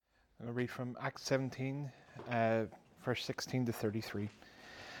I'll read from Acts 17, verse 16 to 33.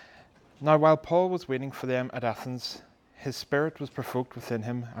 Now while Paul was waiting for them at Athens, his spirit was provoked within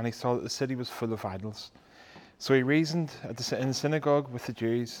him, and he saw that the city was full of idols. So he reasoned in the synagogue with the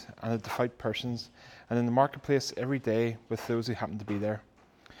Jews and the devout persons, and in the marketplace every day with those who happened to be there.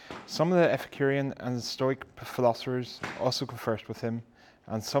 Some of the Epicurean and Stoic philosophers also conversed with him,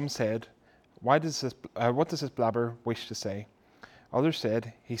 and some said, what does this blabber wish to say? Others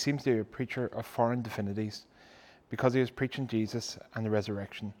said, he seems to be a preacher of foreign divinities, because he was preaching Jesus and the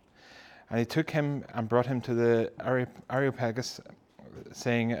resurrection. And he took him and brought him to the Areopagus,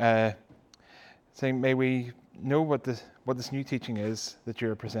 saying, may we know what this new teaching is that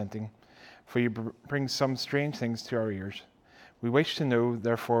you are presenting, for you bring some strange things to our ears. We wish to know,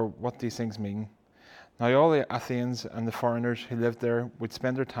 therefore, what these things mean. Now all the Athenians and the foreigners who lived there would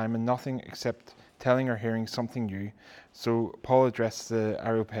spend their time in nothing except telling or hearing something new. So Paul addressed the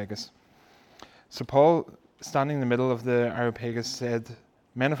Areopagus. So Paul, standing in the middle of the Areopagus, said,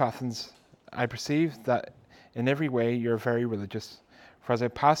 Men of Athens, I perceive that in every way you are very religious. For as I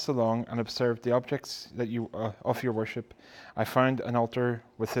passed along and observed the objects that of your worship, I found an altar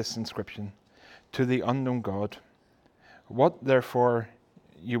with this inscription, To the unknown God. What therefore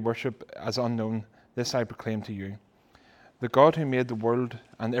you worship as unknown, this I proclaim to you. The God who made the world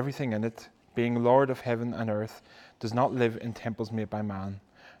and everything in it, being Lord of heaven and earth, does not live in temples made by man,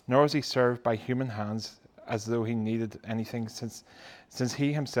 nor is he served by human hands as though he needed anything, since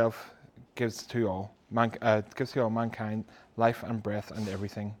he himself gives to all mankind life and breath and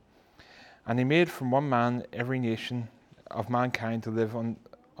everything. And he made from one man every nation of mankind to live on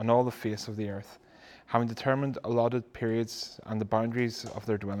all the face of the earth, having determined allotted periods and the boundaries of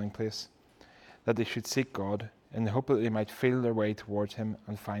their dwelling place, that they should seek God, in the hope that they might feel their way towards him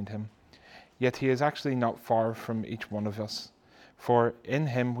and find him. Yet he is actually not far from each one of us, for in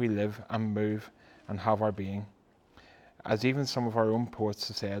him we live and move and have our being. As even some of our own poets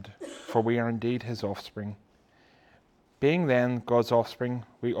have said, for we are indeed his offspring. Being then God's offspring,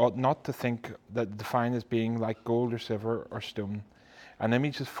 we ought not to think that defined as being like gold or silver or stone, an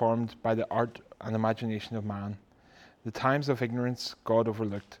image is formed by the art and imagination of man. The times of ignorance God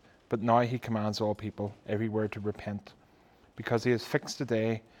overlooked, but now he commands all people everywhere to repent, because he has fixed a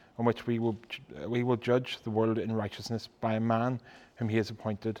day on which we will judge the world in righteousness by a man whom he has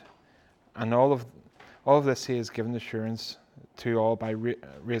appointed. And all of this he has given assurance to all by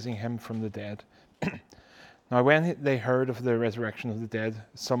raising him from the dead. Now when they heard of the resurrection of the dead,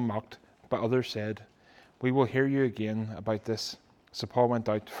 some mocked, but others said, We will hear you again about this. So Paul went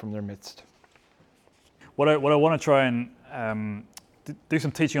out from their midst. What I want to try and do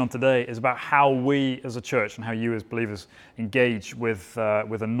some teaching on today is about how we as a church and how you as believers engage with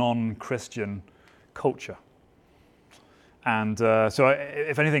a non-Christian culture. And so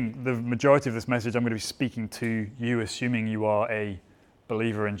if anything, the majority of this message I'm going to be speaking to you, assuming you are a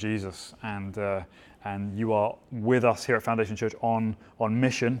believer in Jesus and you are with us here at Foundation Church on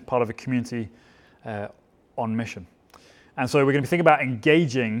mission, part of a community on mission. And so we're going to be thinking about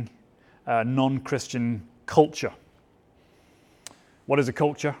engaging non-Christian culture. What is a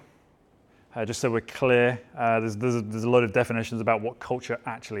culture? Just so we're clear, there's a lot of definitions about what culture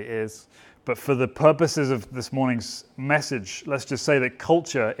actually is. But for the purposes of this morning's message, let's just say that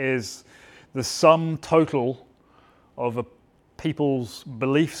culture is the sum total of a people's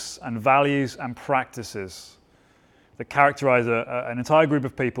beliefs and values and practices that characterize an entire group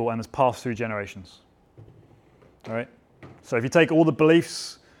of people and has passed through generations. All right? So if you take all the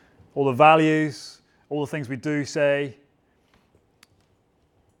beliefs, all the values, all the things we do, say,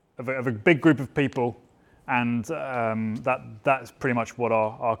 of a big group of people, and that's pretty much what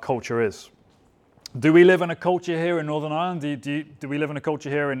our culture is. Do we live in a culture here in Northern Ireland? Do we live in a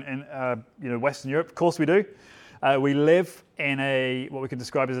culture here in Western Europe? Of course we do. We live in what we can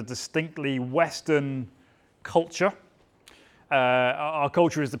describe as a distinctly Western culture. Our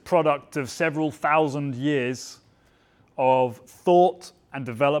culture is the product of several thousand years of thought and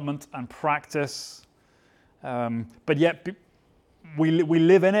development and practice, but yet we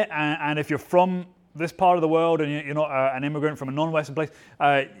live in it. And if you're from this part of the world and you're not an immigrant from a non-Western place,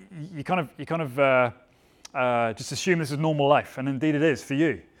 you kind of just assume this is normal life, and indeed it is for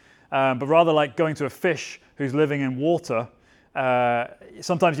you. But rather like going to a fish who's living in water,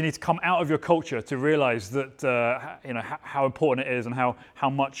 sometimes you need to come out of your culture to realize that how important it is and how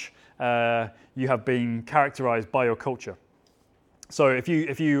much you have been characterized by your culture. So if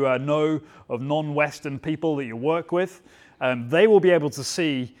you know of non-Western people that you work with, they will be able to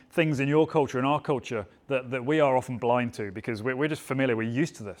see things in your culture, in our culture, that we are often blind to because we're just familiar, we're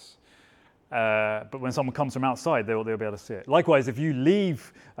used to this. but when someone comes from outside, they'll be able to see it. Likewise, if you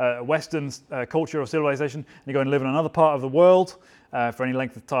leave Western culture or civilization and you go and live in another part of the world for any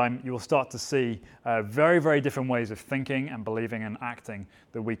length of time, you will start to see very, very different ways of thinking and believing and acting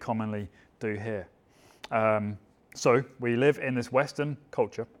that we commonly do here. So we live in this Western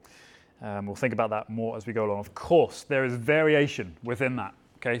culture. We'll think about that more as we go along. Of course, there is variation within that.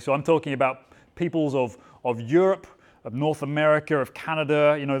 Okay, so I'm talking about peoples of Europe, of North America, of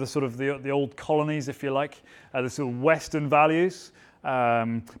Canada, the sort of the old colonies, if you like, the sort of Western values.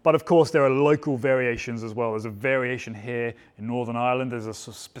 But of course, there are local variations as well. There's a variation here in Northern Ireland. There's a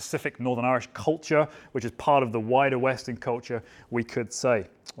sort of specific Northern Irish culture, which is part of the wider Western culture, we could say.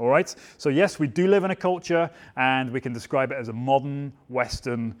 All right. So yes, we do live in a culture, and we can describe it as a modern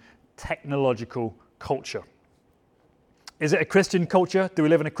Western technological culture. Is it a Christian culture? Do we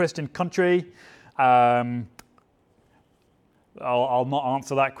live in a Christian country? I'll not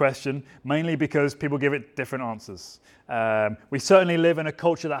answer that question, mainly because people give it different answers. We certainly live in a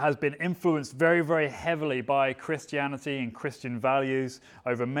culture that has been influenced very, very heavily by Christianity and Christian values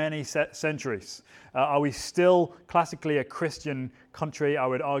over many centuries. Are we still classically a Christian country? I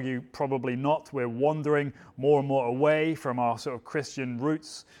would argue probably not. We're wandering more and more away from our sort of Christian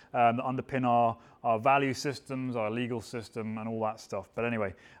roots that underpin our value systems, our legal system, and all that stuff. But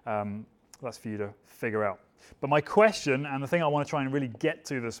anyway, that's for you to figure out. But my question, and the thing I want to try and really get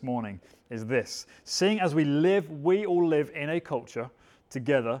to this morning, is this. Seeing as we all live in a culture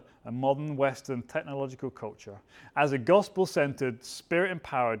together, a modern Western technological culture, as a gospel-centered,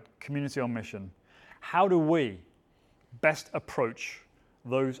 spirit-empowered community on mission, how do we best approach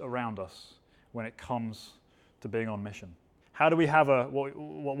those around us when it comes to being on mission? How do we have what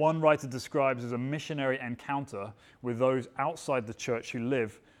one writer describes as a missionary encounter with those outside the church who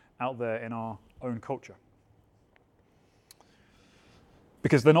live out there in our own culture?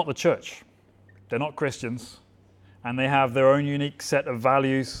 Because they're not the church, they're not Christians, and they have their own unique set of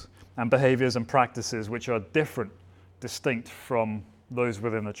values and behaviors and practices which are different, distinct from those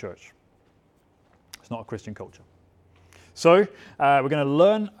within the church. It's not a Christian culture. So we're going to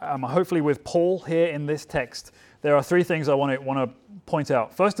learn, hopefully with Paul here in this text, there are three things I want to point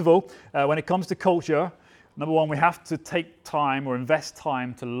out. First of all, when it comes to culture, number one, we have to take time or invest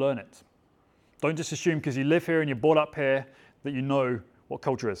time to learn it. Don't just assume because you live here and you're brought up here that you know what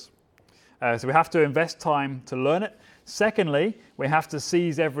culture is. So we have to invest time to learn it. Secondly, we have to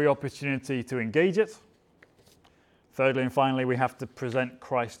seize every opportunity to engage it. Thirdly and finally, we have to present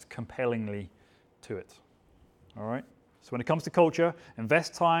Christ compellingly to it. All right? So when it comes to culture,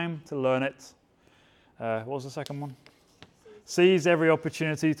 invest time to learn it. What was the second one? Seize every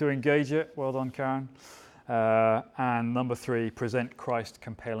opportunity to engage it. Well done, Karen. And number three, present Christ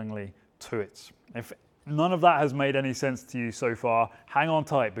compellingly to it. If none of that has made any sense to you so far, hang on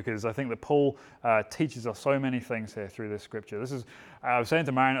tight, because I think that Paul teaches us so many things here through this scripture. I was saying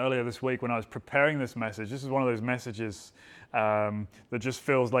to Marion earlier this week when I was preparing this message, this is one of those messages that just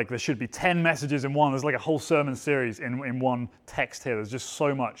feels like there should be 10 messages in one. There's like a whole sermon series in one text here. There's just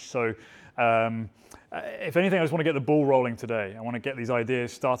so much. So if anything, I just want to get the ball rolling today. I want to get these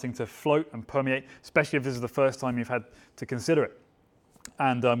ideas starting to float and permeate, especially if this is the first time you've had to consider it.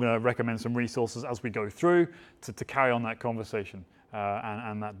 And I'm going to recommend some resources as we go through to carry on that conversation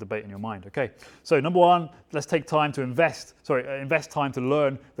and that debate in your mind. Okay, so number one, let's take time to invest time to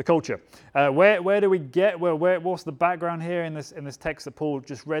learn the culture. Where do we get? What's the background here in this text that Paul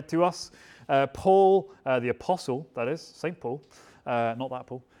just read to us? Paul, the apostle, that is, St. Paul, not that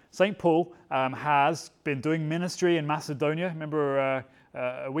Paul. St. Paul has been doing ministry in Macedonia. Remember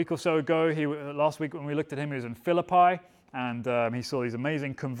a week or so ago, last week when we looked at him, he was in Philippi. And he saw these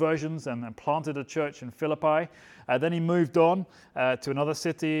amazing conversions and planted a church in Philippi. Then he moved on to another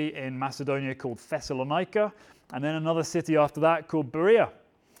city in Macedonia called Thessalonica, and then another city after that called Berea.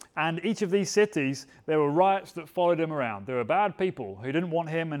 And each of these cities, there were riots that followed him around. There were bad people who didn't want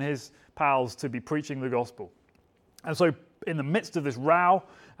him and his pals to be preaching the gospel. And so in the midst of this row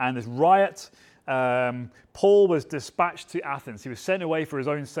and this riot, Paul was dispatched to Athens. He was sent away for his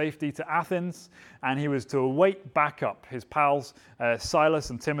own safety to Athens, and he was to await backup. His pals, Silas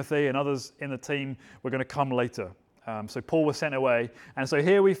and Timothy and others in the team, were going to come later. So Paul was sent away. And so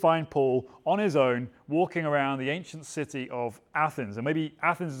here we find Paul on his own, walking around the ancient city of Athens. And maybe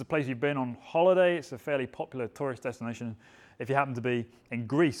Athens is a place you've been on holiday. It's a fairly popular tourist destination if you happen to be in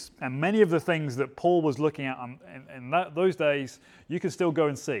Greece. And many of the things that Paul was looking at in those days, you can still go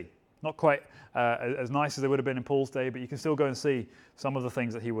and see. Not quite as nice as they would have been in Paul's day, but you can still go and see some of the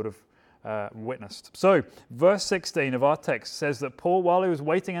things that he would have witnessed. So, verse 16 of our text says that Paul, while he was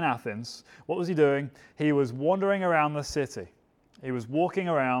waiting in Athens, what was he doing? He was wandering around the city. He was walking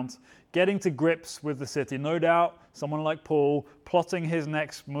around, getting to grips with the city. No doubt someone like Paul plotting his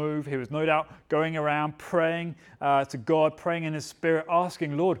next move. He was no doubt going around praying to God, praying in his spirit,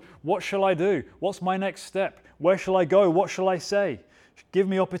 asking, Lord, what shall I do? What's my next step? Where shall I go? What shall I say? Give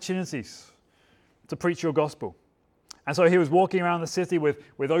me opportunities to preach your gospel. And so he was walking around the city with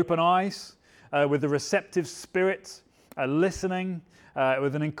open eyes, with a receptive spirit, listening,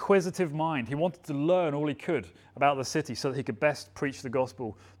 with an inquisitive mind. He wanted to learn all he could about the city so that he could best preach the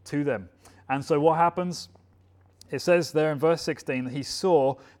gospel to them. And so what happens? It says there in verse 16 that he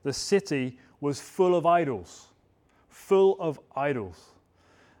saw the city was full of idols. Full of idols.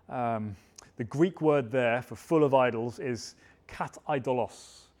 The Greek word there for full of idols is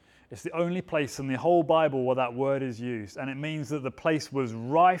kat-idolos. It's the only place in the whole Bible where that word is used, and it means that the place was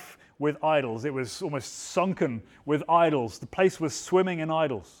rife with idols. It was almost sunken with idols. The place was swimming in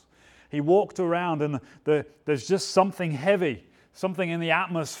idols. He walked around, and there's just something heavy, something in the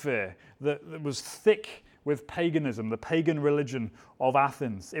atmosphere that was thick with paganism, the pagan religion of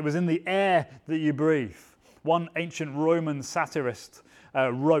Athens. It was in the air that you breathe. One ancient Roman satirist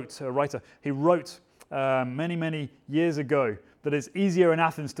wrote many, many years ago that it's easier in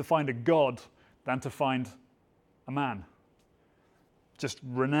Athens to find a god than to find a man. Just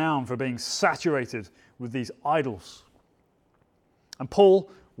renowned for being saturated with these idols. And Paul,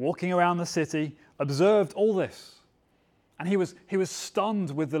 walking around the city, observed all this. And he was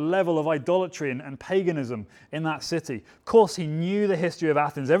stunned with the level of idolatry and paganism in that city. Of course, he knew the history of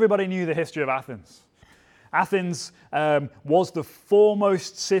Athens. Everybody knew the history of Athens. Athens was the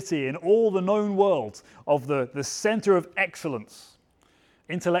foremost city in all the known world of the center of excellence,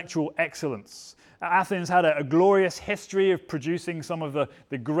 intellectual excellence. Athens had a glorious history of producing some of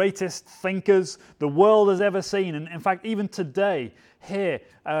the greatest thinkers the world has ever seen. And in fact, even today, here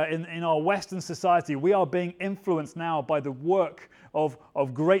in our Western society, we are being influenced now by the work of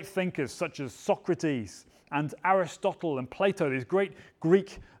great thinkers such as Socrates and Aristotle and Plato, these great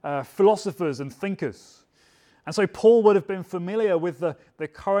Greek philosophers and thinkers. And so Paul would have been familiar with the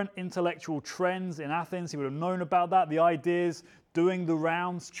current intellectual trends in Athens. He would have known about that, the ideas doing the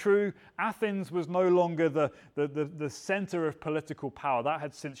rounds. True, Athens was no longer the center of political power. That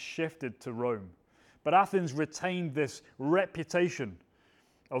had since shifted to Rome. But Athens retained this reputation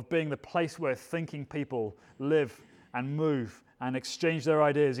of being the place where thinking people live and move and exchange their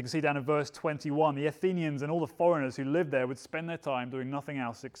ideas. You can see down in verse 21, the Athenians and all the foreigners who lived there would spend their time doing nothing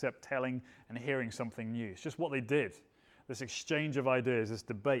else except telling and hearing something new. It's just what they did, this exchange of ideas, this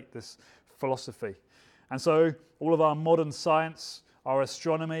debate, this philosophy. And so all of our modern science, our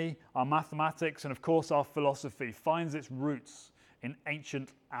astronomy, our mathematics, and of course our philosophy finds its roots in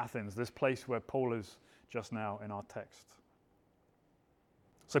ancient Athens, this place where Paul is just now in our text.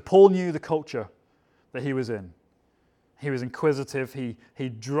 So Paul knew the culture that he was in. He was inquisitive, he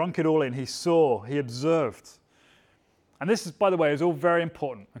drunk it all in, he saw, he observed. And this is, by the way, is all very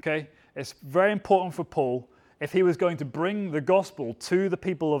important, okay? It's very important for Paul, if he was going to bring the gospel to the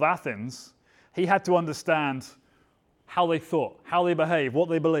people of Athens, he had to understand how they thought, how they behaved, what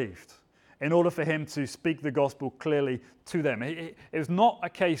they believed, in order for him to speak the gospel clearly to them. It was not a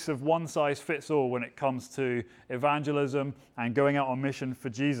case of one size fits all when it comes to evangelism and going out on mission for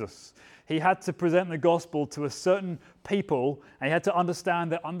Jesus. He had to present the gospel to a certain people, and he had to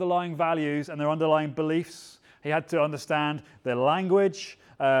understand their underlying values and their underlying beliefs. He had to understand their language,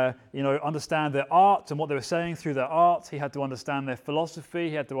 understand their art and what they were saying through their art. He had to understand their philosophy.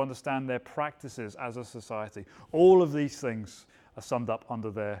 He had to understand their practices as a society. All of these things are summed up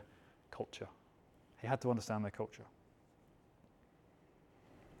under their culture. He had to understand their culture.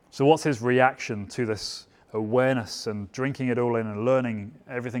 So what's his reaction to this awareness and drinking it all in and learning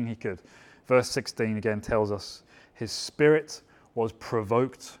everything he could? Verse 16 again tells us, his spirit was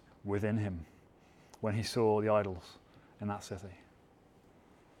provoked within him when he saw the idols in that city.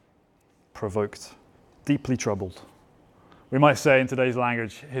 Provoked, deeply troubled. We might say in today's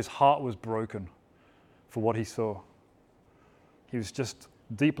language, his heart was broken for what he saw. He was just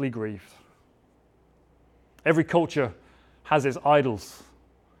deeply grieved. Every culture has its idols,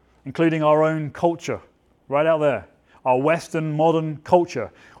 including our own culture, right out there, our Western modern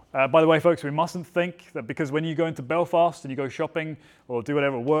culture. By the way, folks, we mustn't think that because when you go into Belfast and you go shopping or do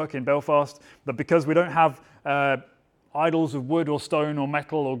whatever work in Belfast, that because we don't have idols of wood or stone or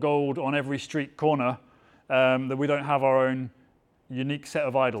metal or gold on every street corner, that we don't have our own unique set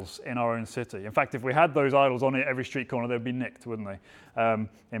of idols in our own city. In fact, if we had those idols on every street corner, they'd be nicked, wouldn't they,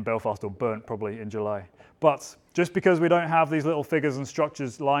 in Belfast, or burnt probably in July. But just because we don't have these little figures and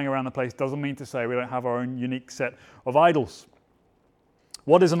structures lying around the place doesn't mean to say we don't have our own unique set of idols.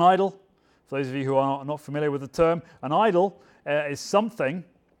 What is an idol? For those of you who are not familiar with the term, an idol is something,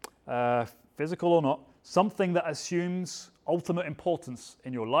 physical or not, something that assumes ultimate importance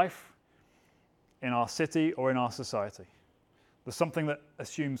in your life, in our city, or in our society. There's something that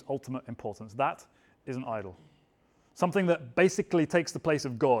assumes ultimate importance. That is an idol. Something that basically takes the place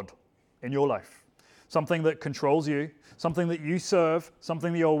of God in your life. Something that controls you, something that you serve,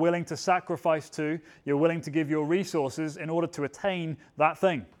 something that you're willing to sacrifice to, you're willing to give your resources in order to attain that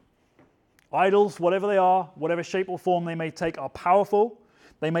thing. Idols, whatever they are, whatever shape or form they may take, are powerful.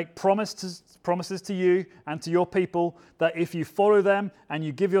 They make promises to you and to your people that if you follow them and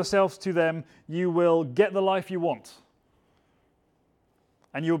you give yourselves to them, you will get the life you want.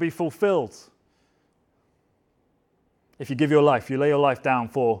 And you'll be fulfilled. If you give your life, you lay your life down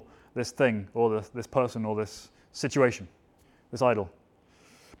for this thing or this person or this situation, this idol.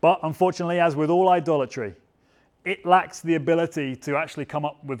 But unfortunately, as with all idolatry, it lacks the ability to actually come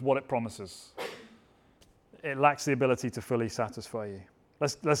up with what it promises. It lacks the ability to fully satisfy you.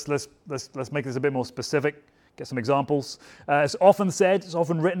 Let's make this a bit more specific, get some examples. It's often said, it's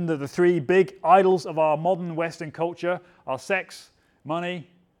often written that the three big idols of our modern Western culture are sex, money,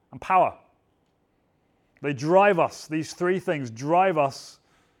 and power. They drive us, these three things drive us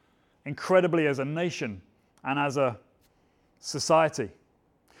incredibly as a nation and as a society.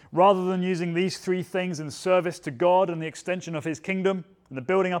 Rather than using these three things in service to God and the extension of His kingdom and the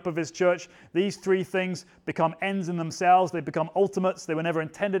building up of His church, these three things become ends in themselves. They become ultimates. They were never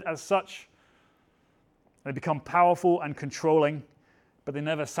intended as such. They become powerful and controlling, but they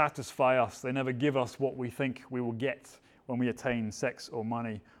never satisfy us. They never give us what we think we will get when we attain sex or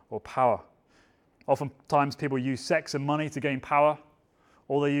money or power. Oftentimes people use sex and money to gain power,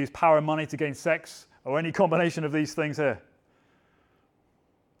 or they use power and money to gain sex, or any combination of these things here.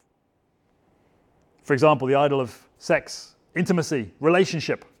 For example, the idol of sex, intimacy,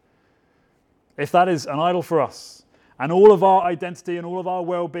 relationship. If that is an idol for us, and all of our identity and all of our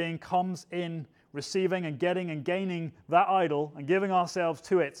well-being comes in receiving and getting and gaining that idol and giving ourselves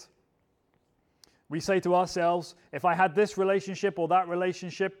to it, we say to ourselves, if I had this relationship or that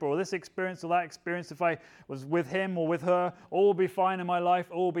relationship or this experience or that experience, if I was with him or with her, all will be fine in my life,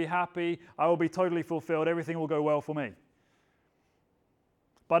 all will be happy, I will be totally fulfilled, everything will go well for me.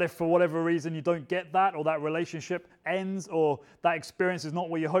 But if for whatever reason you don't get that, or that relationship ends, or that experience is not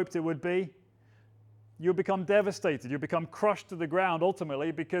what you hoped it would be, you'll become devastated. You'll become crushed to the ground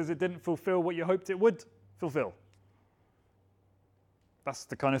ultimately because it didn't fulfill what you hoped it would fulfill. That's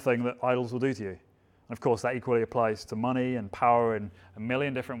the kind of thing that idols will do to you. And of course, that equally applies to money and power in a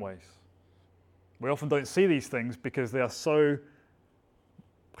million different ways. We often don't see these things because they are so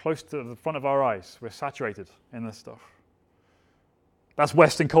close to the front of our eyes. We're saturated in this stuff. That's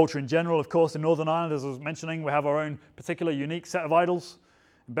Western culture in general. Of course, in Northern Ireland, as I was mentioning, we have our own particular unique set of idols.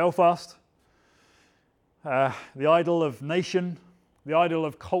 In Belfast, the idol of nation, the idol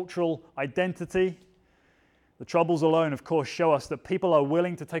of cultural identity. The troubles alone, of course, show us that people are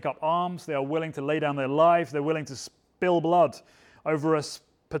willing to take up arms, they are willing to lay down their lives, they're willing to spill blood over a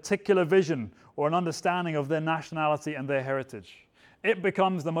particular vision or an understanding of their nationality and their heritage. It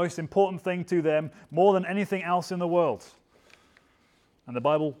becomes the most important thing to them more than anything else in the world. And the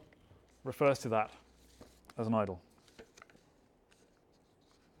Bible refers to that as an idol.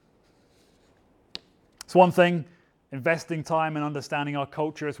 It's one thing investing time in understanding our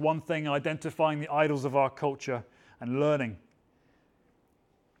culture. It's one thing identifying the idols of our culture and learning.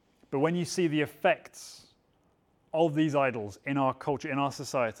 But when you see the effects of these idols in our culture, in our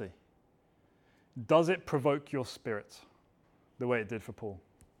society, does it provoke your spirit the way it did for Paul?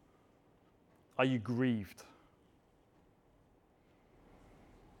 Are you grieved?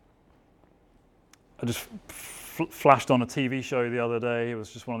 I just flashed on a TV show the other day. It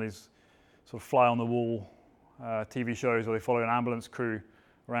was just one of these sort of fly-on-the-wall TV shows where they follow an ambulance crew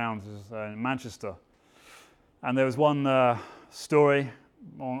around in Manchester. And there was one story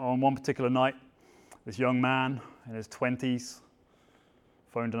on one particular night. This young man in his 20s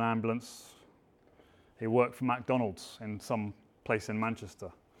phoned an ambulance. He worked for McDonald's in some place in Manchester.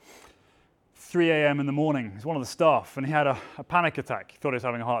 3 a.m. in the morning, he's one of the staff, and he had a panic attack. He thought he was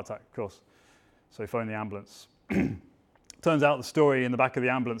having a heart attack, of course. So he phoned the ambulance. Turns out the story in the back of the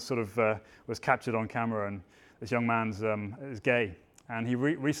ambulance sort of was captured on camera, and this young man's is gay. And he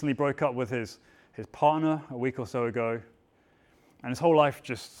recently broke up with his partner a week or so ago, and his whole life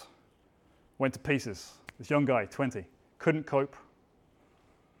just went to pieces. This young guy, 20, couldn't cope,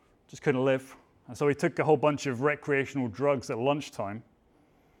 just couldn't live. And so he took a whole bunch of recreational drugs at lunchtime,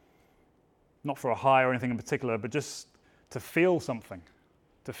 not for a high or anything in particular, but just to feel something,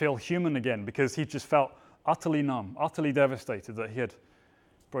 to feel human again, because he just felt utterly numb, utterly devastated that he had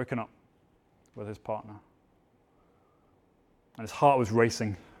broken up with his partner. and his heart was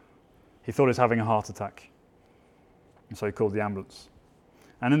racing. He thought he was having a heart attack, and so he called the ambulance.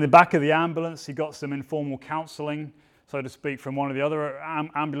 And in the back of the ambulance, he got some informal counselling, so to speak, from one of the other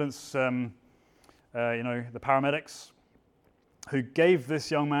ambulance, the paramedics, who gave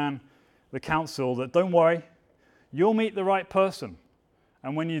this young man the counsel that, don't worry, you'll meet the right person,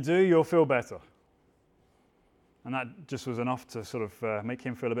 and when you do, you'll feel better. And that just was enough to sort of make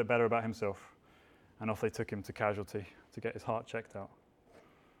him feel a bit better about himself. And off they took him to casualty to get his heart checked out.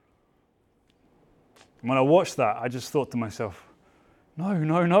 And when I watched that, I just thought to myself, no.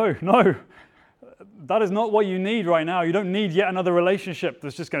 That is not what you need right now. You don't need yet another relationship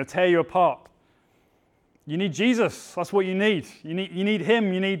that's just going to tear you apart. You need Jesus. That's what you need. You need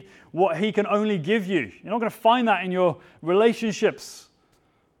him. You need what he can only give you. You're not going to find that in your relationships.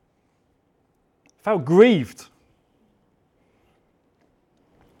 I felt grieved.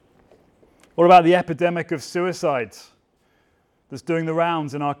 What about the epidemic of suicide that's doing the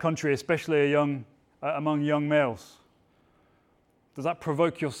rounds in our country, especially among young males? Does that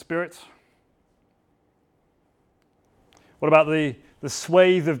provoke your spirit? What about the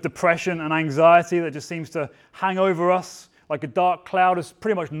swathe of depression and anxiety that just seems to hang over us like a dark cloud is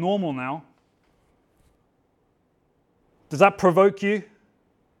pretty much normal now? Does that provoke you?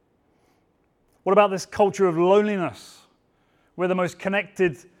 What about this culture of loneliness? We're the most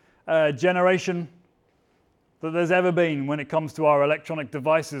connected generation that there's ever been when it comes to our electronic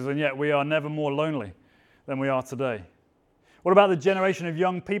devices, and yet we are never more lonely than we are today. What about the generation of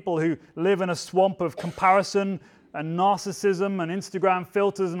young people who live in a swamp of comparison and narcissism and Instagram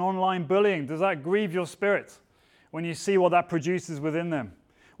filters and online bullying? Does that grieve your spirit when you see what that produces within them?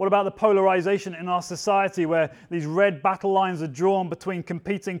 What about the polarization in our society where these red battle lines are drawn between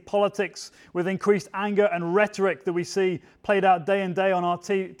competing politics with increased anger and rhetoric that we see played out day and day on our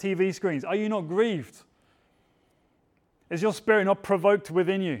TV screens? Are you not grieved? Is your spirit not provoked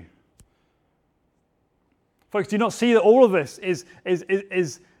within you? Folks, do you not see that all of this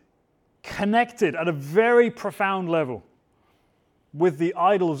is connected at a very profound level with the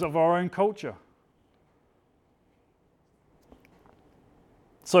idols of our own culture?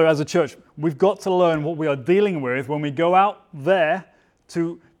 So as a church, we've got to learn what we are dealing with when we go out there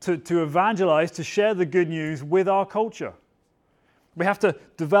to evangelize, to share the good news with our culture. We have to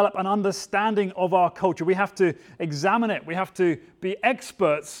develop an understanding of our culture. We have to examine it. We have to be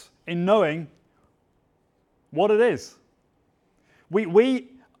experts in knowing what it is.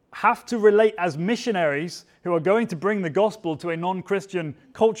 We have to relate as missionaries who are going to bring the gospel to a non-Christian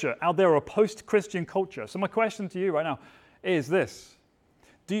culture out there, or a post-Christian culture. So my question to you right now is this.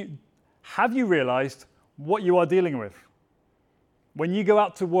 Have you realized what you are dealing with? When you go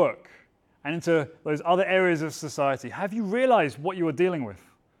out to work and into those other areas of society, have you realized what you are dealing with?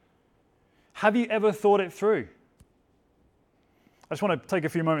 Have you ever thought it through? I just want to take a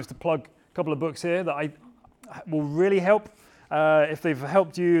few moments to plug a couple of books here that will really help. If they've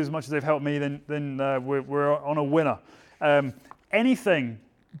helped you as much as they've helped me, then we're on a winner. Anything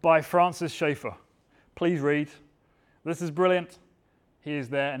by Francis Schaeffer. Please read. This is brilliant. He is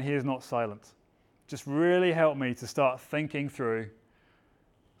there and he is not silent. Just really helped me to start thinking through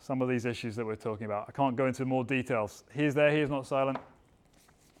some of these issues that we're talking about. I can't go into more details. He is there, he is not silent.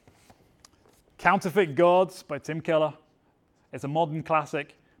 Counterfeit Gods by Tim Keller. It's a modern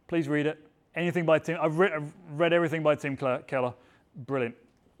classic. Please read it. Anything by Tim. I've read everything by Tim Keller. Brilliant.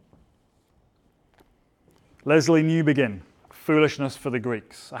 Leslie Newbegin. Foolishness for the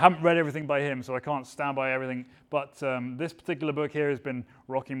Greeks. I haven't read everything by him, so I can't stand by everything, but this particular book here has been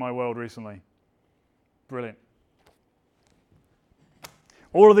rocking my world recently. Brilliant.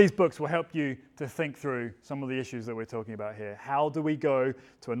 All of these books will help you to think through some of the issues that we're talking about here. How do we go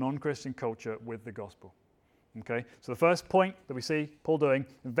to a non-Christian culture with the gospel? Okay, so the first point that we see Paul doing,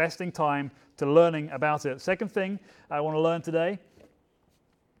 investing time to learning about it. Second thing I want to learn today,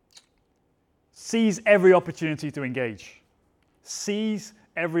 seize every opportunity to engage. Seize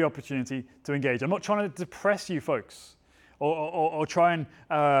every opportunity to engage. I'm not trying to depress you folks or try and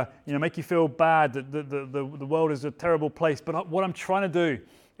make you feel bad that the world is a terrible place. But what I'm trying to do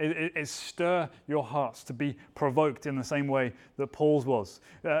is stir your hearts to be provoked in the same way that Paul's was.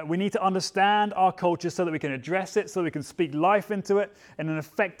 We need to understand our culture so that we can address it, so that we can speak life into it in an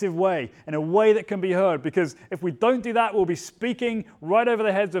effective way, in a way that can be heard. Because if we don't do that, we'll be speaking right over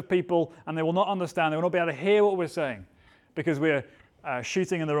the heads of people and they will not understand. They will not be able to hear what we're saying because we're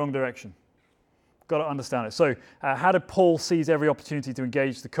shooting in the wrong direction. Got to understand it. So how did Paul seize every opportunity to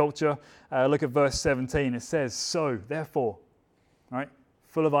engage the culture? Look at verse 17. It says, so, therefore, right?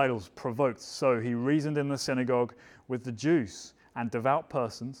 Full of idols, provoked. So he reasoned in the synagogue with the Jews and devout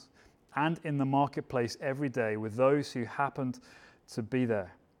persons, and in the marketplace every day with those who happened to be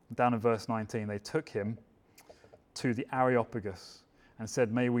there. Down in verse 19, they took him to the Areopagus and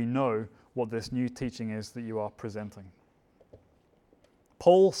said, may we know what this new teaching is that you are presenting.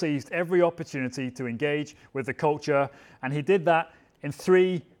 Paul seized every opportunity to engage with the culture, and he did that in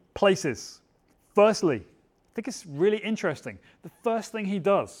 3 places. Firstly, I think it's really interesting. The first thing he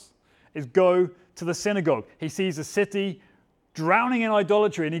does is go to the synagogue. He sees a city drowning in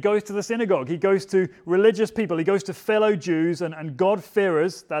idolatry, and he goes to the synagogue. He goes to religious people. He goes to fellow Jews and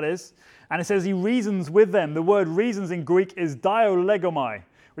God-fearers, that is, and it says he reasons with them. The word reasons in Greek is dialegomai,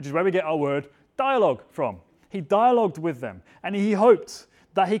 which is where we get our word dialogue from. He dialogued with them, and he hoped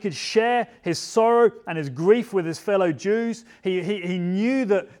that he could share his sorrow and his grief with his fellow Jews. He knew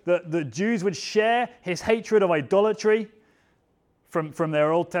that the Jews would share his hatred of idolatry from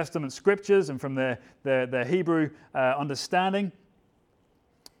their Old Testament scriptures and from their Hebrew understanding.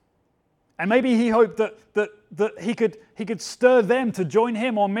 And maybe he hoped that he could stir them to join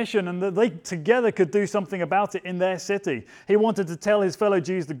him on mission, and that they together could do something about it in their city. He wanted to tell his fellow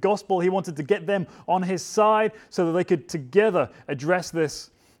Jews the gospel. He wanted to get them on his side so that they could together address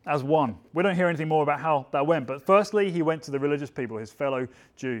this as one. We don't hear anything more about how that went, but firstly, he went to the religious people, his fellow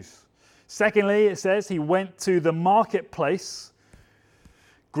Jews. Secondly, it says he went to the marketplace.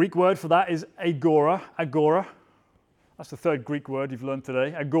 Greek word for that is agora. Agora. That's the third Greek word you've learned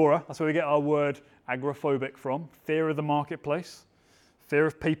today. Agora. That's where we get our word agoraphobic from. Fear of the marketplace. Fear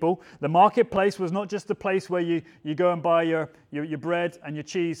of people. The marketplace was not just a place where you go and buy your bread and your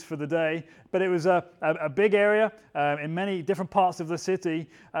cheese for the day, but it was a big area in many different parts of the city,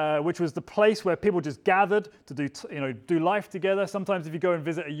 which was the place where people just gathered to do life together. Sometimes if you go and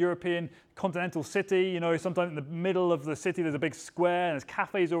visit a European continental city, sometimes in the middle of the city there's a big square and there's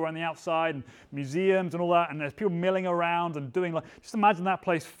cafes all around the outside and museums and all that, and there's people milling around and doing life. Just imagine that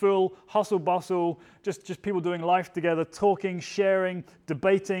place full, hustle bustle, just people doing life together, talking, sharing,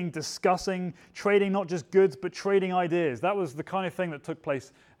 debating, discussing, trading not just goods but trading ideas. That was the kind of thing that took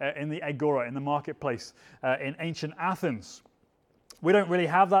place in the agora, in the marketplace in ancient Athens. We don't really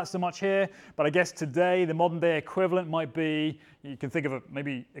have that so much here, but I guess today the modern day equivalent might be, you can think of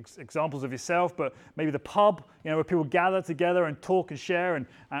maybe examples of yourself, but maybe the pub, where people gather together and talk and share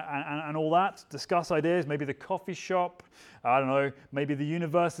and all that, discuss ideas. Maybe the coffee shop, I don't know, maybe the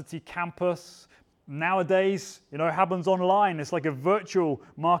university campus. Nowadays, it happens online. It's like a virtual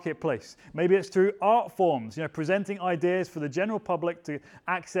marketplace. Maybe it's through art forms, presenting ideas for the general public to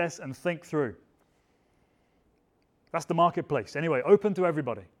access and think through. That's the marketplace. Anyway, open to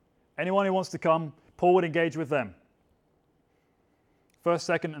everybody. Anyone who wants to come, Paul would engage with them. First,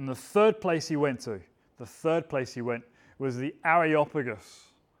 second, and the third place he went was the Areopagus,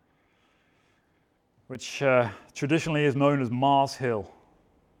 which traditionally is known as Mars Hill.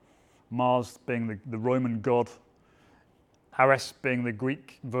 Mars being the Roman god, Ares being the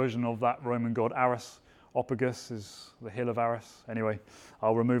Greek version of that Roman god. Areopagus is the hill of Ares. Anyway,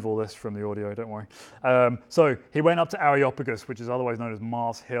 I'll remove all this from the audio, don't worry. So he went up to Areopagus, which is otherwise known as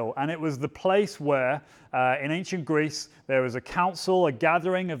Mars Hill, and it was the place where, in ancient Greece, there was a council, a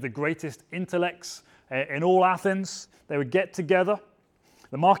gathering of the greatest intellects in all Athens. They would get together.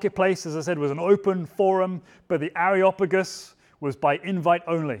 The marketplace, as I said, was an open forum, but the Areopagus was by invite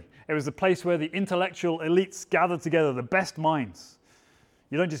only. It was the place where the intellectual elites gathered together, the best minds.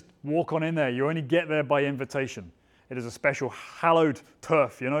 You don't just walk on in there. You only get there by invitation. It is a special hallowed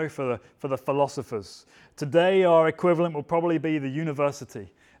turf, for the philosophers. Today, our equivalent will probably be the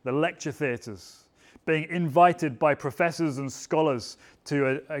university, the lecture theatres, being invited by professors and scholars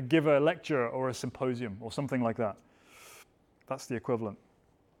to give a lecture or a symposium or something like that. That's the equivalent.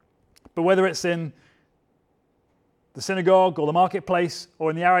 But whether it's in the synagogue or the marketplace or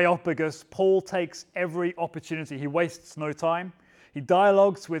in the Areopagus, Paul takes every opportunity. He wastes no time. He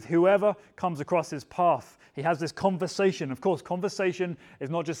dialogues with whoever comes across his path. He has this conversation. Of course, conversation is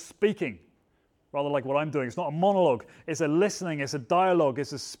not just speaking, rather like what I'm doing. It's not a monologue. It's a listening. It's a dialogue.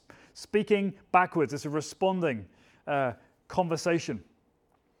 It's a speaking backwards. It's a responding conversation.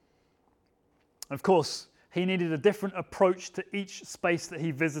 Of course, he needed a different approach to each space that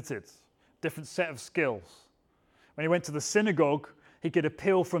he visited, different set of skills. When he went to the synagogue, he could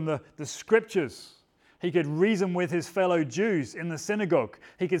appeal from the scriptures. He could reason with his fellow Jews in the synagogue.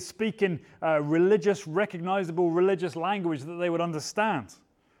 He could speak in recognizable religious language that they would understand.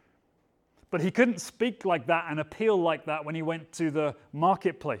 But he couldn't speak like that and appeal like that when he went to the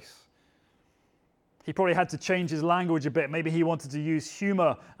marketplace. He probably had to change his language a bit. Maybe he wanted to use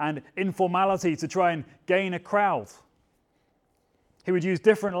humor and informality to try and gain a crowd. He would use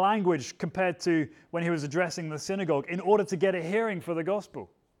different language compared to when he was addressing the synagogue in order to get a hearing for the gospel.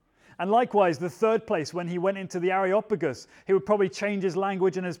 And likewise, the third place, when he went into the Areopagus, he would probably change his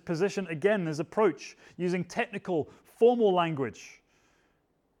language and his position again, his approach, using technical, formal language.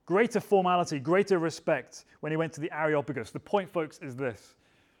 Greater formality, greater respect when he went to the Areopagus. The point, folks, is this.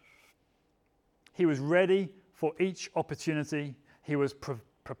 He was ready for each opportunity. He was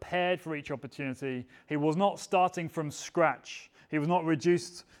prepared for each opportunity. He was not starting from scratch. He was not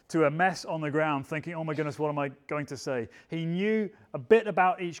reduced to a mess on the ground thinking, oh my goodness, what am I going to say? He knew a bit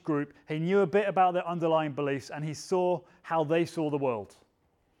about each group. He knew a bit about their underlying beliefs, and he saw how they saw the world.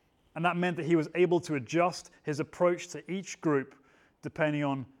 And that meant that he was able to adjust his approach to each group depending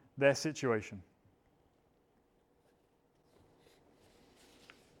on their situation.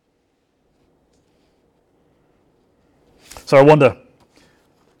 So I wonder,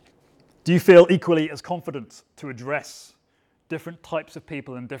 do you feel equally as confident to address different types of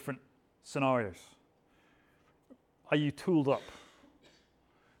people in different scenarios? Are you tooled up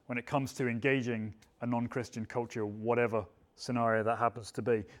when it comes to engaging a non-Christian culture, whatever scenario that happens to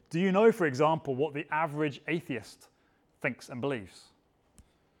be? Do you know, for example, what the average atheist thinks and believes?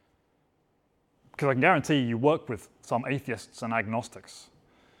 Because I can guarantee you work with some atheists and agnostics.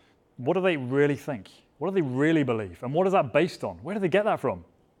 What do they really think? What do they really believe? And what is that based on? Where do they get that from?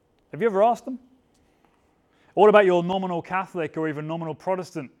 Have you ever asked them? What about your nominal Catholic or even nominal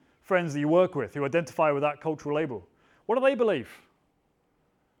Protestant friends that you work with who identify with that cultural label? What do they believe?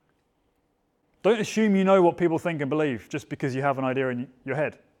 Don't assume you know what people think and believe just because you have an idea in your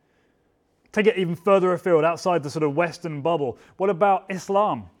head. Take it even further afield, outside the sort of Western bubble. What about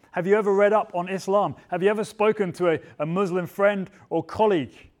Islam? Have you ever read up on Islam? Have you ever spoken to a Muslim friend or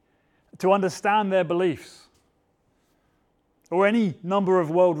colleague to understand their beliefs? Or any number of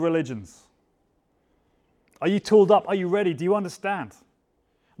world religions? Are you tooled up? Are you ready? Do you understand?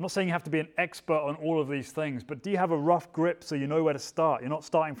 I'm not saying you have to be an expert on all of these things, but do you have a rough grip so you know where to start? You're not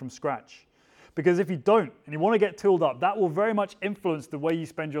starting from scratch. Because if you don't, and you want to get tooled up, that will very much influence the way you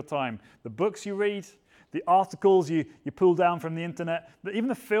spend your time. The books you read, the articles you pull down from the internet, even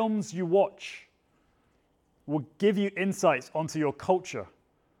the films you watch will give you insights onto your culture.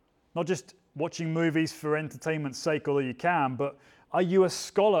 Not just watching movies for entertainment's sake, although you can, but are you a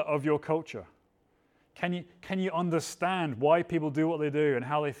scholar of your culture? Can you understand why people do what they do and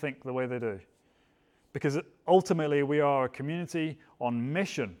how they think the way they do? Because ultimately we are a community on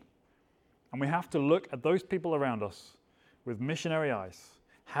mission, and we have to look at those people around us with missionary eyes.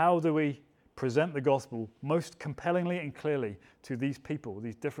 How do we present the gospel most compellingly and clearly to these people,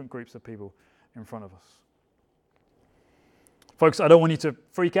 these different groups of people in front of us? Folks, I don't want you to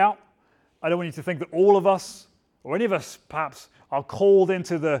freak out. I don't want you to think that all of us, or any of us perhaps, are called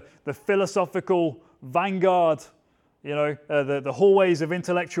into the philosophical vanguard, the hallways of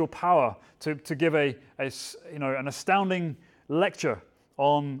intellectual power to give an astounding lecture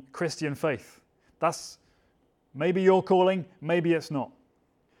on Christian faith. That's maybe your calling, maybe it's not.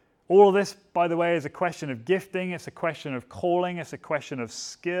 All of this, by the way, is a question of gifting, it's a question of calling, it's a question of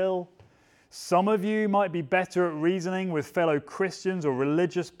skill. Some of you might be better at reasoning with fellow Christians or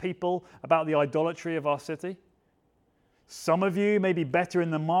religious people about the idolatry of our city. Some of you may be better in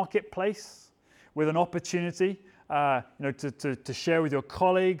the marketplace with an opportunity to share with your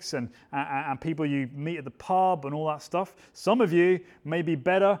colleagues and people you meet at the pub and all that stuff. Some of you may be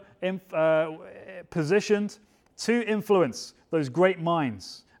better positioned to influence those great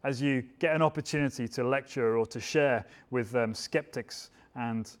minds as you get an opportunity to lecture or to share with skeptics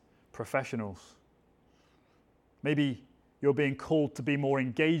and professionals. Maybe you're being called to be more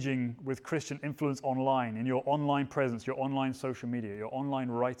engaging with Christian influence online, in your online presence, your online social media, your online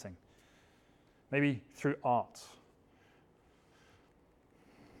writing. Maybe through art.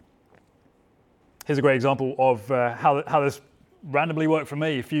 Here's a great example of how this randomly worked for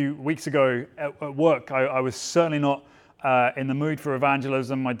me. A few weeks ago at work, I was certainly not in the mood for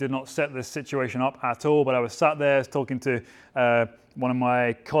evangelism. I did not set this situation up at all, but I was sat there talking to one of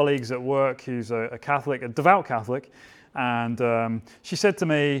my colleagues at work who's a Catholic, a devout Catholic, and she said to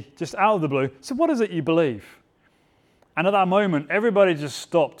me, just out of the blue, so what is it you believe? And at that moment, everybody just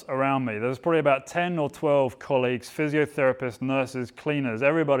stopped around me. There was probably about 10 or 12 colleagues, physiotherapists, nurses, cleaners.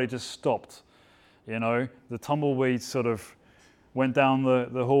 Everybody just stopped. The tumbleweeds sort of went down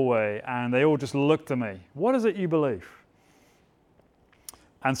the hallway, and they all just looked at me. What is it you believe?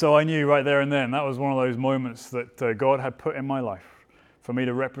 And so I knew right there and then that was one of those moments that God had put in my life for me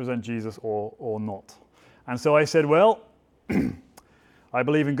to represent Jesus or not. And so I said, well, I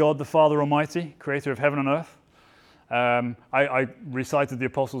believe in God the Father Almighty, creator of heaven and earth. I recited the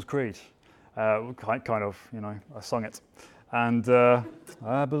Apostles' Creed, kind of, I sung it. And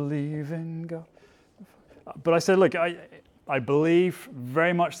I believe in God. But I said, look, I believe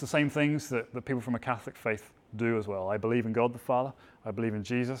very much the same things that people from a Catholic faith do as well. I believe in God the Father. I believe in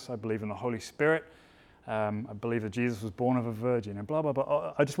Jesus. I believe in the Holy Spirit. I believe that Jesus was born of a virgin, and blah, blah,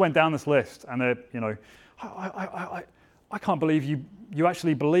 blah. I just went down this list, and I can't believe you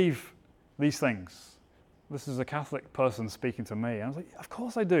actually believe these things. This is a Catholic person speaking to me. And I was like, of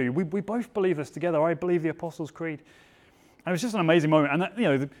course I do. We both believe this together. I believe the Apostles' Creed. And it was just an amazing moment. And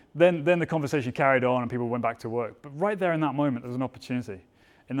that, then the conversation carried on and people went back to work. But right there in that moment, there was an opportunity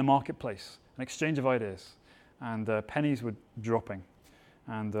in the marketplace, an exchange of ideas, and pennies were dropping.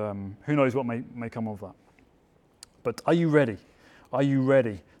 And who knows what may come of that. But are you ready? Are you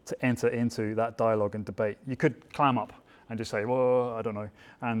ready to enter into that dialogue and debate? You could clam up and just say, well, I don't know.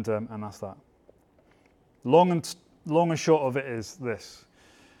 And that's that. Long and short of it is this.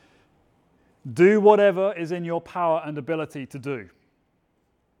 Do whatever is in your power and ability to do.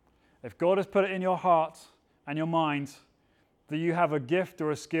 If God has put it in your heart and your mind that you have a gift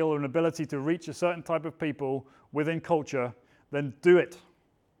or a skill or an ability to reach a certain type of people within culture, then do it.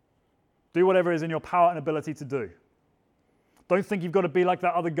 Do whatever is in your power and ability to do. Don't think you've got to be like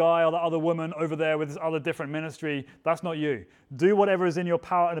that other guy or that other woman over there with this other different ministry. That's not you. Do whatever is in your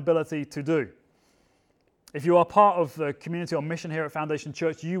power and ability to do. If you are part of the community or mission here at Foundation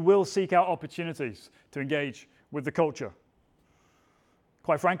Church, you will seek out opportunities to engage with the culture.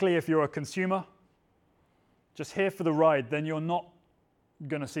 Quite frankly, if you're a consumer, just here for the ride, then you're not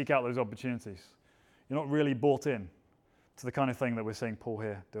going to seek out those opportunities. You're not really bought in to the kind of thing that we're seeing Paul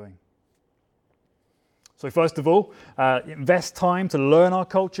here doing. So first of all, invest time to learn our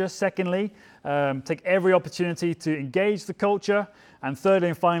culture. Secondly, take every opportunity to engage the culture. And thirdly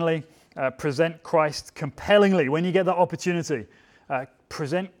and finally, present Christ compellingly. When you get that opportunity,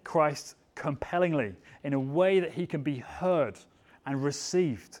 present Christ compellingly in a way that he can be heard and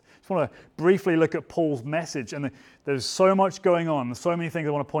received. I just want to briefly look at Paul's message, and there's so much going on. There's so many things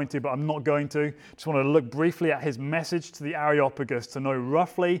I want to point to, but I'm not going to. Just want to look briefly at his message to the Areopagus to know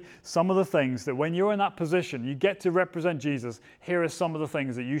roughly some of the things that when you're in that position, you get to represent Jesus. Here are some of the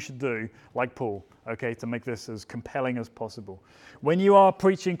things that you should do, like Paul, okay, to make this as compelling as possible. When you are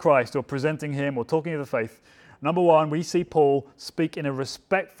preaching Christ or presenting him or talking of the faith, number one, we see Paul speak in a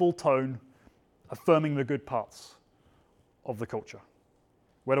respectful tone, affirming the good parts of the culture.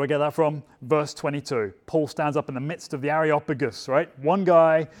 Where do I get that from? Verse 22. Paul stands up in the midst of the Areopagus, right? One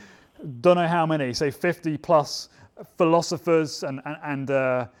guy, don't know how many, say 50 plus philosophers and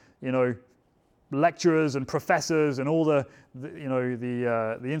lecturers and professors and all the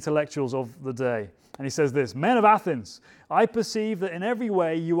intellectuals of the day. And he says this, "Men of Athens, I perceive that in every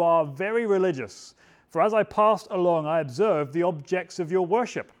way you are very religious. For as I passed along, I observed the objects of your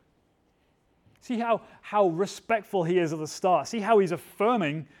worship." See how respectful he is at the start. See how he's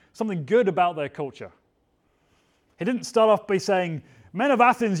affirming something good about their culture. He didn't start off by saying, "Men of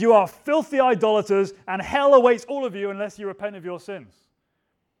Athens, you are filthy idolaters, and hell awaits all of you unless you repent of your sins."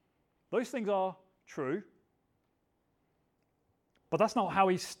 Those things are true, but that's not how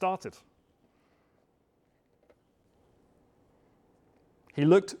he started. He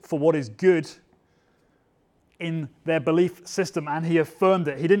looked for what is good in their belief system, and he affirmed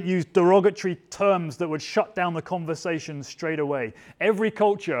it. He didn't use derogatory terms that would shut down the conversation straight away. Every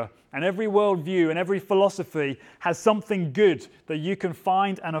culture and every worldview and every philosophy has something good that you can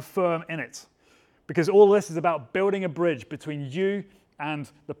find and affirm in it. Because all this is about building a bridge between you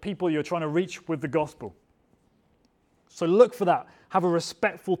and the people you're trying to reach with the gospel. So look for that. Have a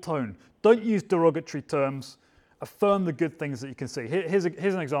respectful tone. Don't use derogatory terms. Affirm the good things that you can see. Here's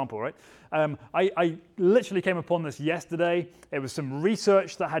an example, right? I literally came upon this yesterday. It was some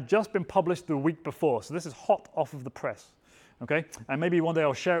research that had just been published the week before. So this is hot off of the press, okay? And maybe one day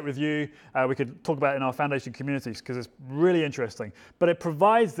I'll share it with you. We could talk about it in our foundation communities because it's really interesting. But it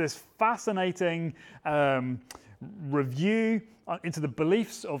provides this fascinating review into the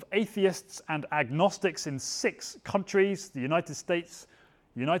beliefs of atheists and agnostics in 6 countries: the United States,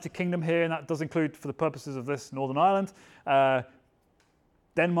 United Kingdom here, and that does include, for the purposes of this, Northern Ireland,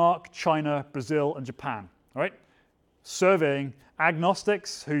 Denmark, China, Brazil, and Japan. All right, surveying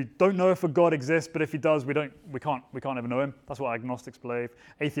agnostics who don't know if a God exists, but if he does, we can't ever know him. That's what agnostics believe.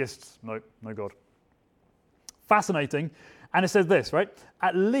 Atheists, no God. Fascinating. And it says this, right?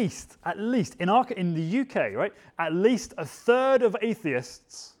 At least in the UK, right? At least a third of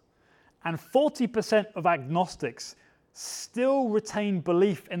atheists and 40% of agnostics still retain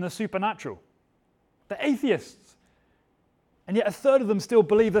belief in the supernatural. They're atheists. And yet a third of them still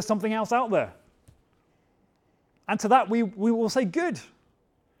believe there's something else out there. And to that we will say, good.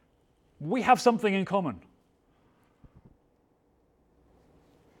 We have something in common.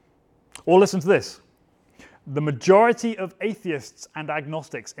 Or listen to this. The majority of atheists and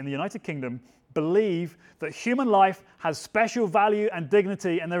agnostics in the United Kingdom believe that human life has special value and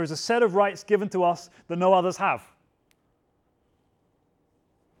dignity, and there is a set of rights given to us that no others have.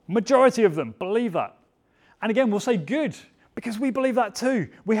 Majority of them believe that. And again, we'll say good, because we believe that too.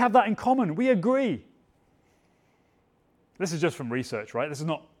 We have that in common. We agree. This is just from research, right? This is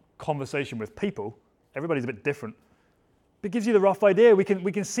not conversation with people. Everybody's a bit different. But it gives you the rough idea. We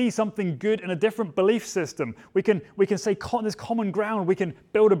can see something good in a different belief system. We can say there's common ground. We can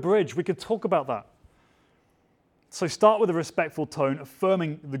build a bridge. We can talk about that. So start with a respectful tone,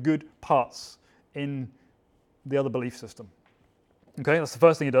 affirming the good parts in the other belief system. Okay, that's the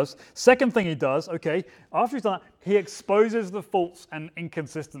first thing he does. Second thing he does, okay, after he's done that, he exposes the faults and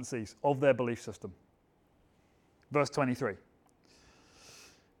inconsistencies of their belief system. Verse 23.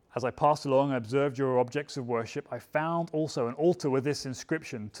 As I passed along, I observed your objects of worship. I found also an altar with this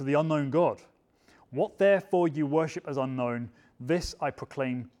inscription, to the unknown God. What therefore you worship as unknown, this I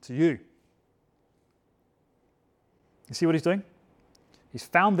proclaim to you. You see what he's doing? He's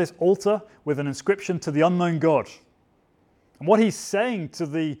found this altar with an inscription to the unknown God. And what he's saying to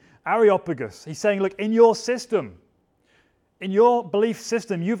the Areopagus, he's saying, look, in your system, in your belief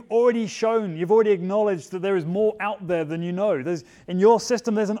system, you've already acknowledged that there is more out there than you know. In your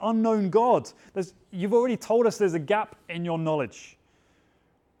system, there's an unknown God. You've already told us there's a gap in your knowledge.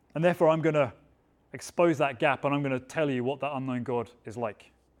 And therefore, I'm going to expose that gap, and I'm going to tell you what that unknown God is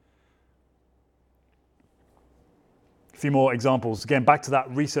like. A few more examples. Again, back to that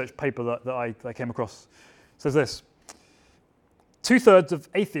research paper that I came across. It says this. 2/3 of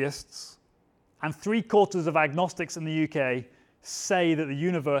atheists and 3/4 of agnostics in the UK say that the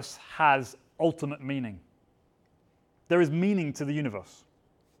universe has ultimate meaning. There is meaning to the universe.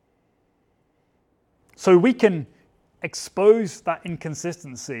 So we can expose that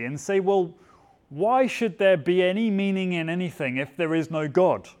inconsistency and say, well, why should there be any meaning in anything if there is no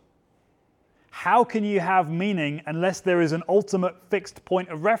God? How can you have meaning unless there is an ultimate fixed point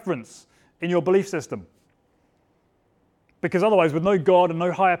of reference in your belief system? Because otherwise, with no God and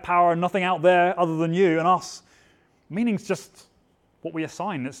no higher power and nothing out there other than you and us, meaning's just what we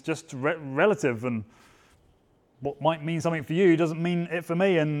assign. It's just relative, and what might mean something for you doesn't mean it for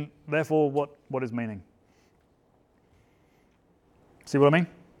me, and therefore, what is meaning? See what I mean?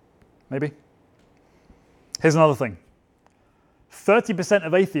 Maybe? Here's another thing. 30%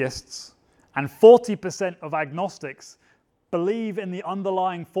 of atheists and 40% of agnostics believe in the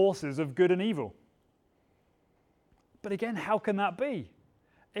underlying forces of good and evil. But again, how can that be?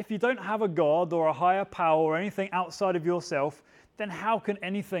 If you don't have a God or a higher power or anything outside of yourself, then how can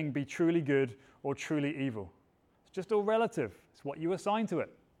anything be truly good or truly evil? It's just all relative. It's what you assign to it.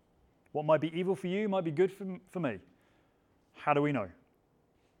 What might be evil for you might be good for me. How do we know?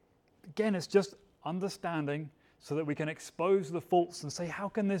 Again, it's just understanding so that we can expose the faults and say, how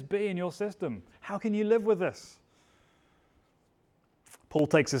can this be in your system? How can you live with this? Paul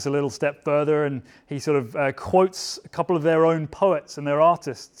takes this a little step further, and he sort of quotes a couple of their own poets and their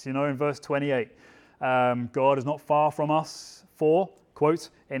artists, in verse 28. God is not far from us, for, quote,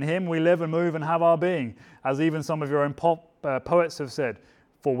 in him we live and move and have our being, as even some of your own poets have said,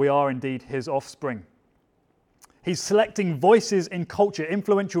 for we are indeed his offspring. He's selecting voices in culture,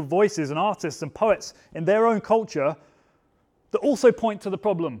 influential voices and artists and poets in their own culture that also point to the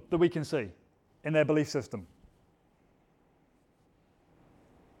problem that we can see in their belief system.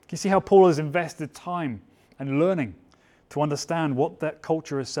 You see how Paul has invested time and learning to understand what that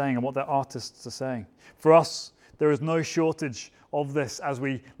culture is saying and what their artists are saying. For us, there is no shortage of this as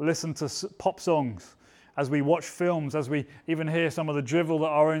we listen to pop songs, as we watch films, as we even hear some of the drivel that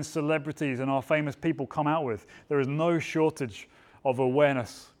our own celebrities and our famous people come out with. There is no shortage of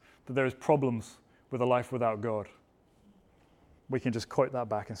awareness that there is problems with a life without God. We can just quote that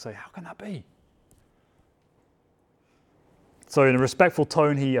back and say, how can that be? So in a respectful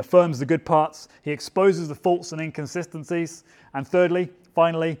tone, he affirms the good parts, he exposes the faults and inconsistencies, and thirdly,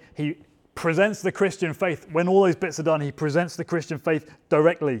 finally, he presents the Christian faith. When all those bits are done, he presents the Christian faith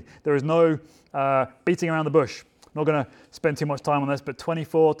directly. There is no beating around the bush. I'm not going to spend too much time on this, but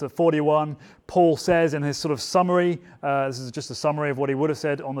 24 to 41, Paul says in his sort of summary, this is just a summary of what he would have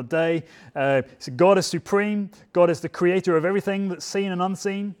said on the day, so God is supreme, God is the creator of everything that's seen and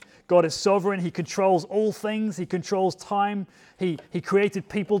unseen, God is sovereign, he controls all things, he controls time, he created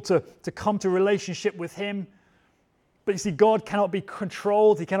people to come to relationship with him. But you see, God cannot be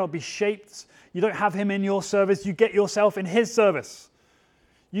controlled, he cannot be shaped. You don't have him in your service, you get yourself in his service.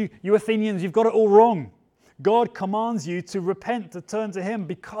 You Athenians, you've got it all wrong. God commands you to repent, to turn to him,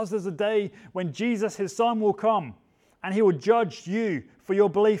 because there's a day when Jesus, his son, will come and he will judge you for your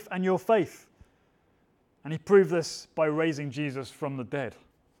belief and your faith. And he proved this by raising Jesus from the dead.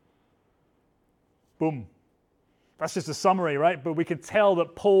 Boom. That's just a summary, right? But we can tell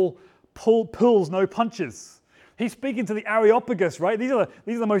that Paul pulls no punches. He's speaking to the Areopagus, right? These are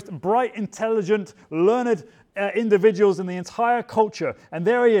the most bright, intelligent, learned individuals in the entire culture. And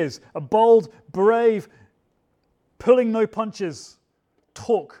there he is, a bold, brave, pulling no punches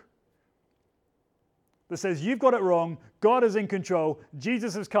talk that says, you've got it wrong, God is in control,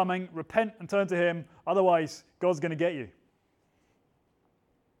 Jesus is coming, repent and turn to him, otherwise God's going to get you.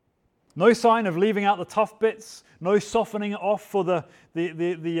 No sign of leaving out the tough bits, no softening it off for the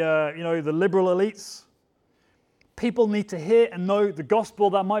liberal elites. People need to hear and know the gospel.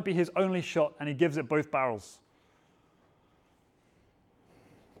 That might be his only shot, and he gives it both barrels.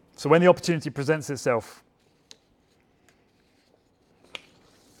 So when the opportunity presents itself,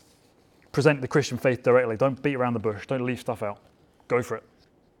 present the Christian faith directly. Don't beat around the bush. Don't leave stuff out. Go for it.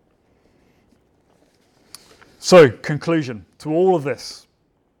 So, conclusion to all of this.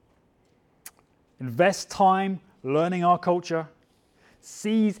 Invest time learning our culture.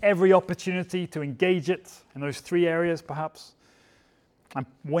 Seize every opportunity to engage it in those 3 areas, perhaps. And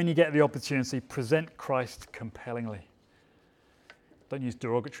when you get the opportunity, present Christ compellingly. Don't use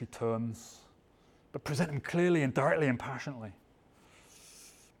derogatory terms, but present him clearly and directly and passionately.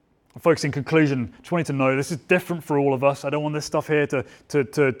 Folks, in conclusion, just wanted to know this is different for all of us. I don't want this stuff here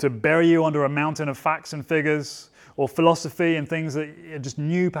to bury you under a mountain of facts and figures or philosophy and things that are just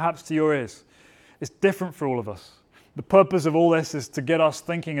new perhaps to your ears. It's different for all of us. The purpose of all this is to get us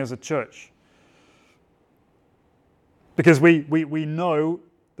thinking as a church. Because we know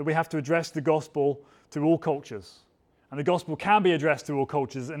that we have to address the gospel to all cultures. And the gospel can be addressed to all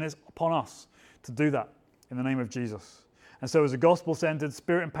cultures, and it's upon us to do that in the name of Jesus. And so as a gospel-centered,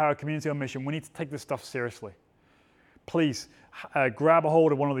 spirit-empowered community on mission, we need to take this stuff seriously. Please grab a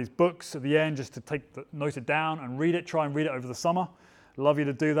hold of one of these books at the end just to note it down and read it. Try and read it over the summer. Love you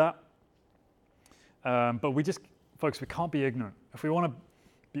to do that. But folks, we can't be ignorant. If we want to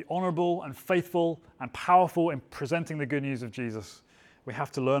be honorable and faithful and powerful in presenting the good news of Jesus, we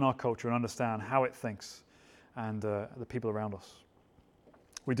have to learn our culture and understand how it thinks and the people around us.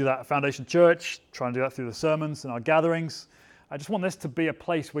 We do that at Foundation Church, try and do that through the sermons and our gatherings. I just want this to be a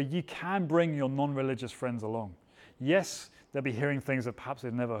place where you can bring your non-religious friends along. Yes, they'll be hearing things that perhaps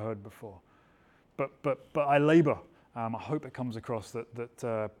they've never heard before. But I labor. I hope it comes across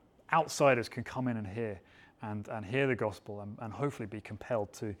that outsiders can come in and hear the gospel and hopefully be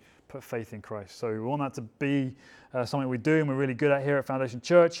compelled to put faith in Christ. So we want that to be something we do and we're really good at here at Foundation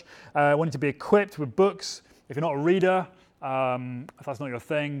Church. I want you to be equipped with books. If you're not a reader, if that's not your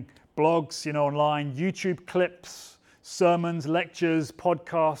thing, blogs, online, YouTube clips, sermons, lectures,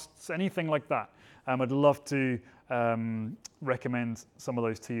 podcasts, anything like that. I'd love to recommend some of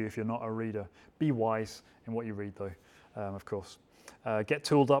those to you if you're not a reader. Be wise in what you read though, of course. Get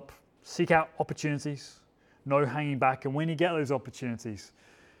tooled up, seek out opportunities, no hanging back, and when you get those opportunities,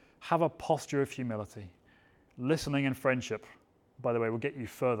 have a posture of humility. Listening and friendship, by the way, will get you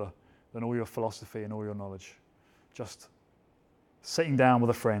further than all your philosophy and all your knowledge. Just sitting down with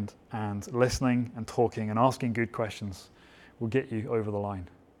a friend and listening and talking and asking good questions will get you over the line.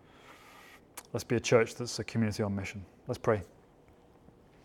 Let's be a church that's a community on mission. Let's pray.